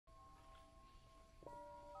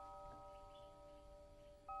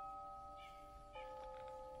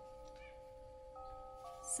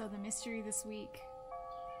So the mystery this week,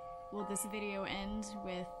 will this video end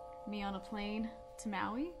with me on a plane to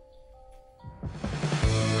Maui?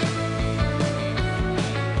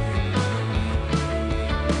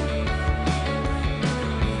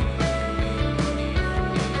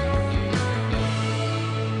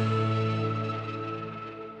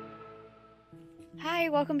 Hi,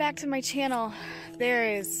 welcome back to my channel.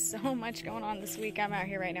 There is so much going on this week. I'm out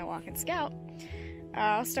here right now walking Scout.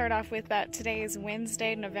 I'll start off with that today is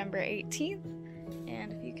Wednesday, November 18th,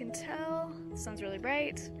 and if you can tell, the sun's really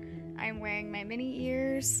bright. I'm wearing my Minnie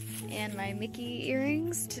ears and my Mickey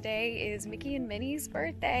earrings. Today is Mickey and Minnie's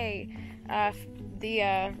birthday.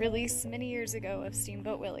 The release many years ago of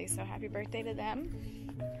Steamboat Willie, so happy birthday to them.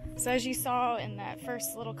 So as you saw in that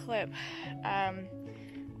first little clip,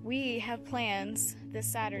 we have plans this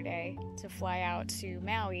Saturday to fly out to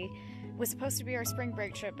Maui. It was supposed to be our spring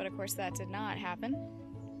break trip, but of course that did not happen.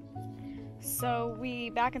 So we,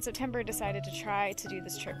 back in September, decided to try to do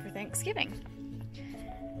this trip for Thanksgiving.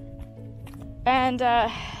 And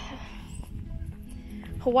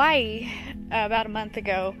Hawaii, about a month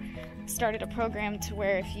ago, started a program to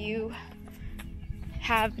where if you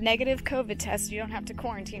have negative COVID tests, you don't have to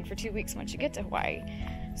quarantine for 2 weeks once you get to Hawaii.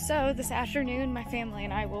 So this afternoon, my family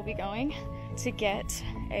and I will be going to get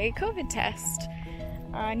a COVID test.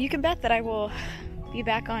 And you can bet that I will be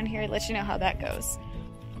back on here to let you know how that goes.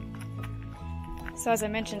 So as I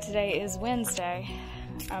mentioned, today is Wednesday.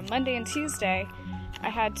 Monday and Tuesday, I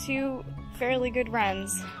had two fairly good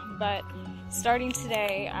runs, but starting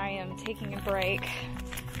today, I am taking a break.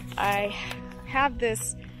 I have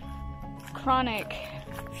this chronic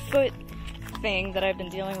foot thing that I've been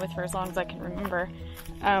dealing with for as long as I can remember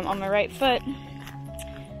on my right foot,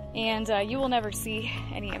 and you will never see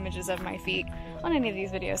any images of my feet on any of these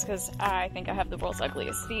videos because I think I have the world's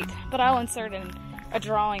ugliest feet, but I'll insert in a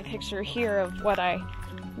drawing picture here of what I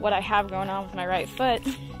have going on with my right foot.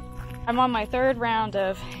 I'm on my third round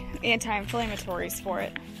of anti-inflammatories for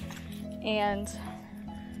it, and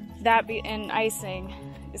and icing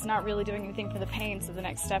is not really doing anything for the pain, so the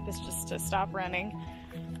next step is just to stop running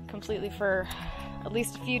completely for at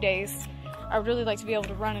least a few days. I would really like to be able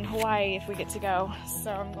to run in Hawaii if we get to go,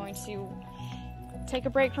 so I'm going to take a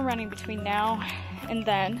break from running between now and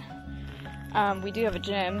then. We do have a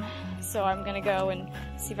gym, so I'm going to go and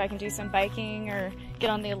see if I can do some biking or get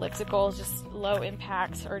on the elliptical, just low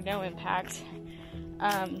impact or no impact,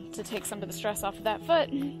 to take some of the stress off of that foot.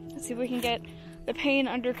 Let's see if we can get the pain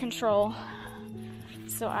under control.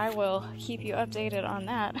 So I will keep you updated on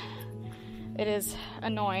that. It is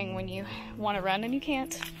annoying when you want to run and you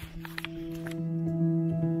can't.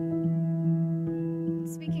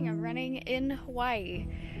 Speaking of running in Hawaii,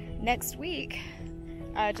 next week,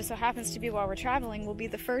 just so happens to be while we're traveling, will be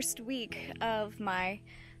the first week of my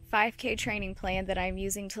 5K training plan that I'm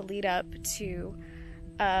using to lead up to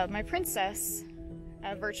my Princess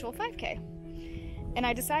virtual 5K. And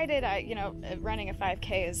I decided, running a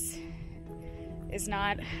 5K is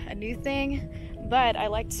not a new thing, but I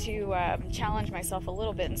like to challenge myself a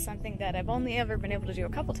little bit, and something that I've only ever been able to do a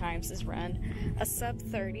couple times is run a sub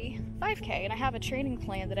 30 5K, and I have a training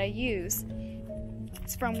plan that I use.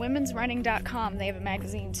 It's from womensrunning.com. They have a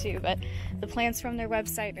magazine too, but the plan's from their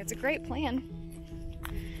website. It's a great plan.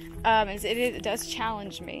 It does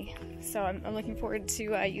challenge me, so I'm looking forward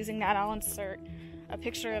to using that. I'll insert a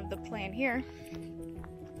picture of the plan here.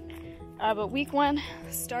 But week one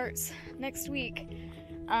starts next week,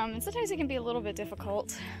 and sometimes it can be a little bit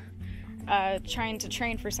difficult trying to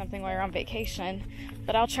train for something while you're on vacation.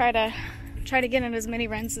 But I'll try to get in as many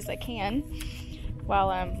runs as I can while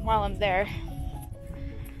I'm there.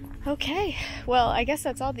 Okay, well, I guess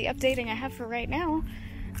that's all the updating I have for right now.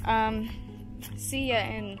 See ya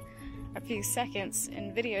in a few seconds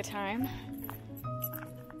in video time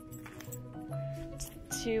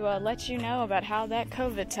to let you know about how that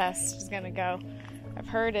COVID test is gonna go. I've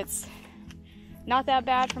heard it's not that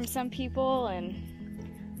bad from some people and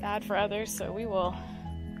bad for others, so we will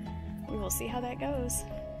see how that goes.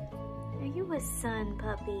 Are you a sun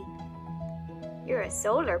puppy? You're a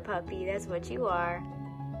solar puppy, that's what you are.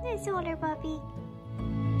 A solar puppy.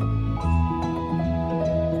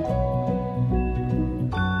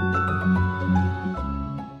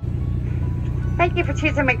 Thank you for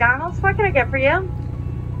choosing McDonald's. What can I get for you?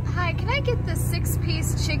 Hi, can I get the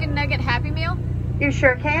 6-piece chicken nugget Happy Meal? You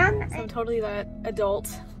sure can. So I'm totally that adult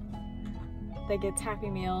that gets Happy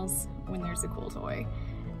Meals when there's a cool toy.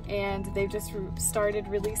 And they've just started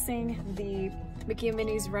releasing the Mickey and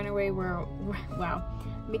Minnie's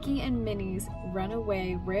Mickey and Minnie's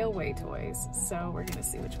Runaway Railway toys. So we're gonna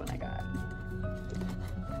see which one I got.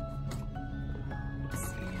 Let's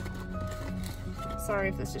see. Sorry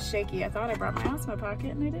if this is shaky. I thought I brought my Osmo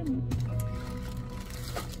Pocket and I didn't.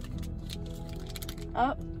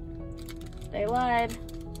 Oh, they lied.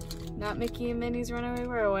 Not Mickey and Minnie's Runaway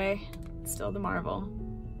Railway. Still the Marvel.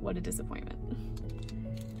 What a disappointment.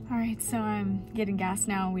 All right, so I'm getting gas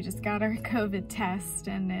now. We just got our COVID test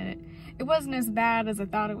and it wasn't as bad as I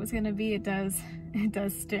thought it was gonna be. It does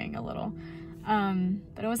sting a little.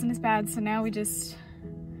 But it wasn't as bad, so now we just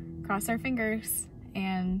cross our fingers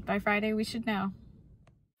and by Friday we should know.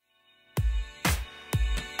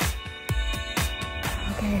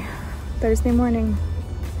 Okay, Thursday morning.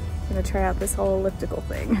 I'm gonna try out this whole elliptical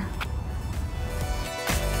thing.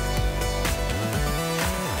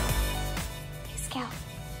 Hey Scout,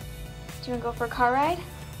 do you wanna go for a car ride?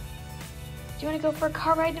 Do you wanna go for a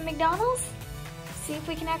car ride to McDonald's? See if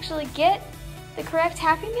we can actually get the correct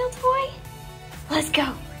Happy Meal toy? Let's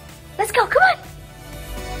go! Let's go, come on!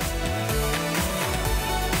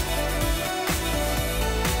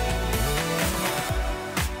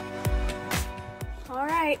 All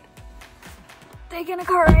right, taking a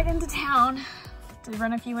car ride into town to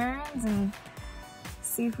run a few errands and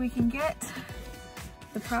see if we can get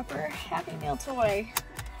the proper Happy Meal toy.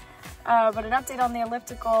 But an update on the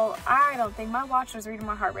elliptical, I don't think my watch was reading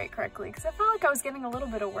my heart rate correctly because I felt like I was getting a little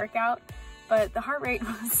bit of workout, but the heart rate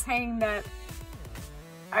was saying that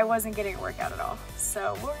I wasn't getting a workout at all.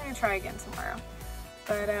 So we're gonna try again tomorrow.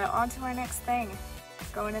 But on to our next thing,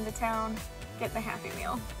 going into town, getting a Happy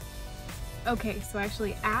Meal. Okay, so I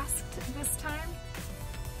actually asked this time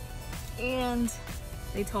and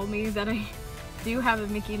they told me that I do have a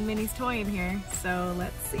Mickey and Minnie's toy in here. So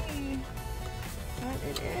let's see what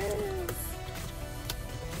it is.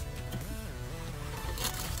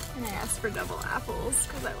 And I asked for double apples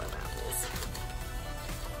because I love apples.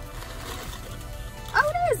 Oh,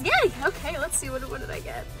 it is! Yay! Okay, let's see, what did I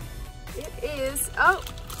get? It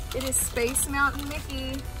is Space Mountain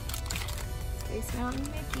Mickey. Space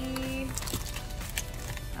Mountain Mickey.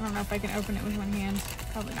 I don't know if I can open it with one hand.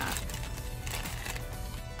 Probably not.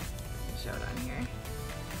 Show it on here.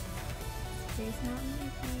 Space Mountain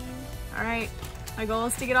Mickey. Alright, my goal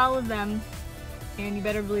is to get all of them. And you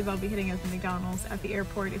better believe I'll be hitting up the McDonald's at the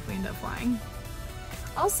airport if we end up flying.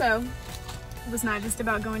 Also, it was not just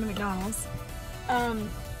about going to McDonald's.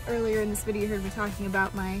 Earlier in this video you heard me talking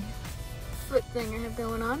about my foot thing I have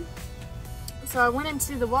going on. So I went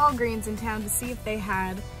into the Walgreens in town to see if they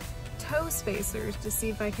had toe spacers, to see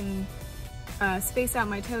if I can space out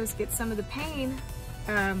my toes, get some of the pain,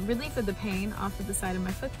 relief of the pain off of the side of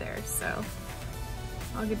my foot there. So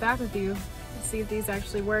I'll get back with you and see if these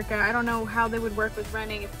actually work. I don't know how they would work with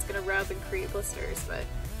running, if it's gonna rub and create blisters, but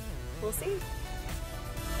we'll see.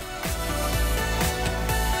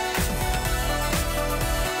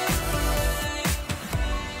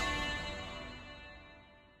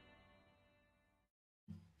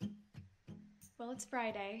 Well, it's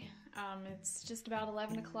Friday. It's just about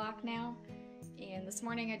 11 o'clock now, and this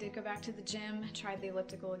morning I did go back to the gym, tried the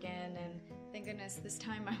elliptical again, and thank goodness this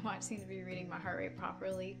time my watch seemed to be reading my heart rate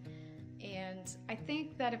properly. And I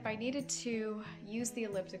think that if I needed to use the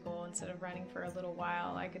elliptical instead of running for a little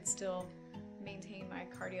while, I could still maintain my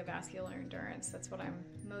cardiovascular endurance. That's what I'm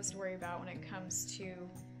most worried about when it comes to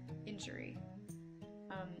injury.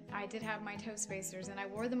 I did have my toe spacers, and I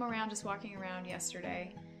wore them around just walking around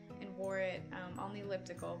yesterday, and wore it on the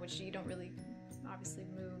elliptical, which you don't really obviously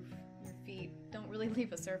move your feet, don't really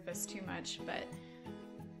leave a surface too much. But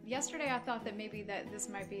yesterday I thought that maybe that this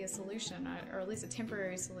might be a solution, or at least a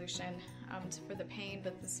temporary solution for the pain,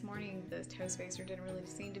 but this morning the toe spacer didn't really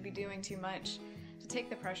seem to be doing too much to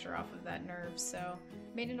take the pressure off of that nerve. So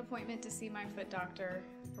made an appointment to see my foot doctor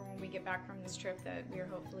for when we get back from this trip that we are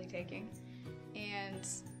hopefully taking. And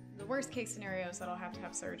the worst case scenario is that I'll have to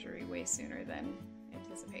have surgery way sooner than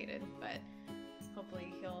anticipated, but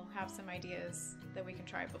hopefully he'll have some ideas that we can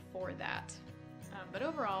try before that. But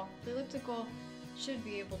overall, the elliptical should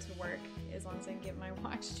be able to work as long as I can get my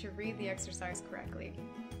watch to read the exercise correctly.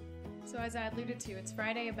 So as I alluded to, it's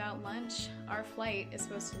Friday about lunch. Our flight is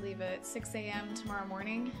supposed to leave at 6 a.m. tomorrow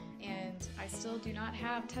morning, and I still do not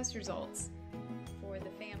have test results for the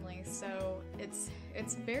family, so it's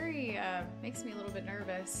very makes me a little bit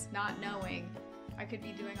nervous not knowing. I could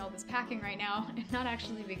be doing all this packing right now and not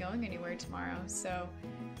actually be going anywhere tomorrow. So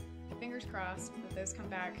fingers crossed that those come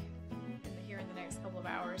back here in the next couple of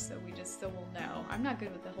hours, so we'll know. I'm not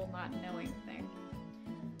good with the whole not knowing thing.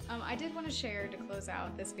 I did want to share, to close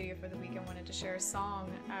out this video for the week, I wanted to share a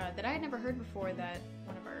song that I had never heard before that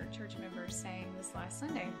one of our church members sang this last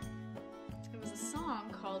Sunday. It was a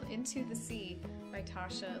song called Into the Sea by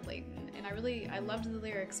Tasha, Layton, and I loved the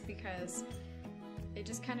lyrics because it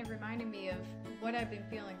just kind of reminded me of what I've been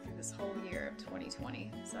feeling through this whole year of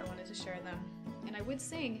 2020, so I wanted to share them. And I would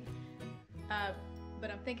sing, but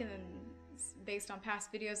I'm thinking based on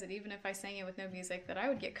past videos that even if I sang it with no music that I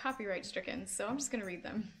would get copyright stricken, so I'm just gonna read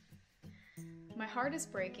them. My heart is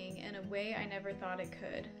breaking in a way I never thought it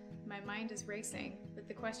could. My mind is racing with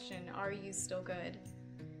the question, are you still good?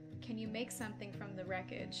 Can you make something from the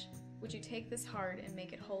wreckage? Would you take this heart and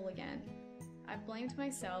make it whole again? I've blamed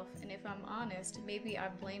myself, and if I'm honest, maybe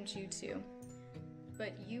I've blamed you too.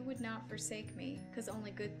 But you would not forsake me, 'cause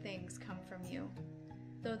only good things come from you.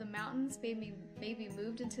 Though the mountains may be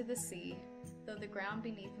moved into the sea, though the ground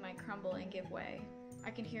beneath might crumble and give way,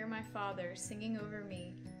 I can hear my Father singing over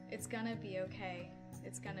me, it's gonna be okay,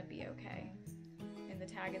 it's gonna be okay. And the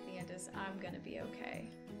tag at the end is, I'm gonna be okay,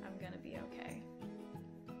 I'm gonna be okay.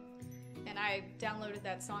 And I downloaded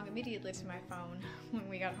that song immediately to my phone when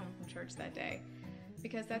we got home from church that day,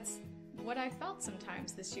 because that's what I felt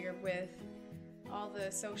sometimes this year with all the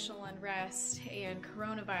social unrest and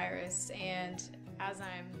coronavirus, and as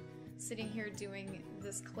I'm sitting here doing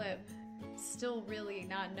this clip, still really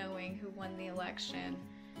not knowing who won the election.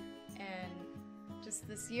 And just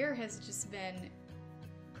this year has just been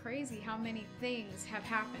crazy how many things have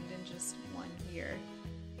happened in just 1 year.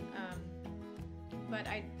 But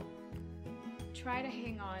I try to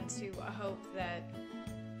hang on to a hope that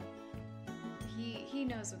he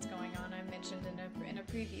knows what's going on. I mentioned in a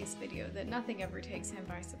previous video that nothing ever takes him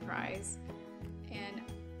by surprise. And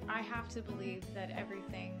I have to believe that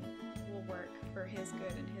everything will work for his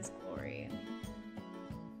good and his glory, and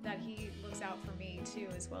that he looks out for me too,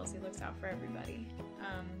 as well as he looks out for everybody.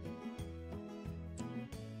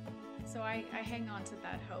 So I hang on to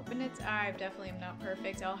that hope, and I definitely am not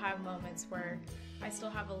perfect. I'll have moments where I still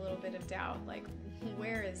have a little bit of doubt, like,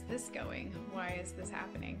 where is this going? Why is this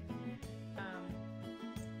happening?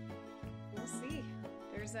 We'll see.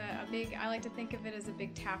 There's a big, I like to think of it as a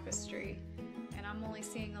big tapestry, and I'm only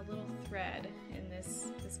seeing a little thread in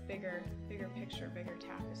this bigger picture, bigger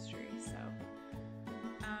tapestry. So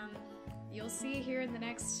you'll see here in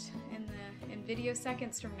in video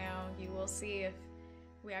seconds from now, you will see if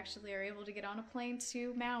we actually are able to get on a plane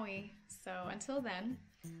to Maui. So until then,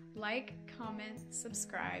 like, comment,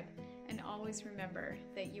 subscribe, and always remember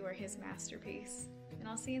that you are his masterpiece. And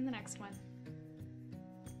I'll see you in the next one.